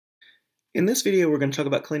In this video, we're going to talk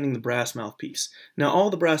about cleaning the brass mouthpiece. Now, all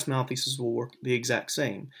the brass mouthpieces will work the exact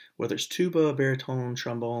same, whether it's tuba, baritone,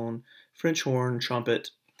 trombone, French horn,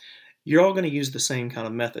 trumpet. You're all going to use the same kind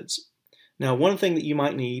of methods. Now, one thing that you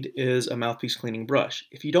might need is a mouthpiece cleaning brush.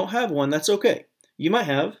 If you don't have one, that's okay. You might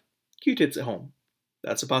have Q-tips at home.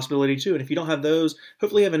 That's a possibility too. And if you don't have those,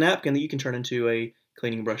 hopefully you have a napkin that you can turn into a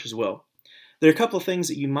cleaning brush as well. There are a couple of things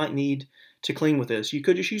that you might need to clean with this. You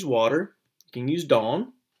could just use water. You can use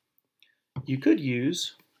Dawn. You could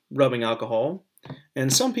use rubbing alcohol,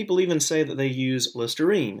 and some people even say that they use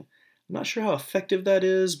Listerine. I'm not sure how effective that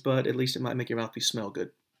is, but at least it might make your mouthpiece smell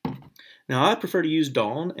good. Now, I prefer to use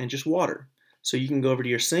Dawn and just water. So you can go over to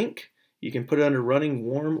your sink, you can put it under running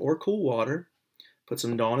warm or cool water, put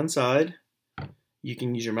some Dawn inside. You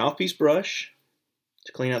can use your mouthpiece brush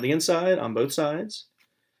to clean out the inside on both sides.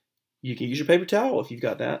 You can use your paper towel if you've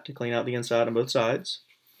got that to clean out the inside on both sides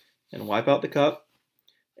and wipe out the cup.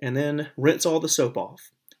 And then rinse all the soap off.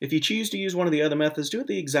 If you choose to use one of the other methods, do it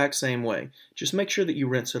the exact same way. Just make sure that you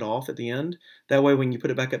rinse it off at the end. That way when you put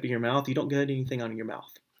it back up in your mouth, you don't get anything on your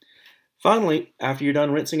mouth. Finally, after you're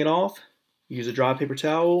done rinsing it off, use a dry paper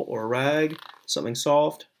towel or a rag, something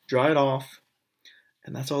soft, dry it off,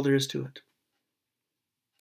 and that's all there is to it.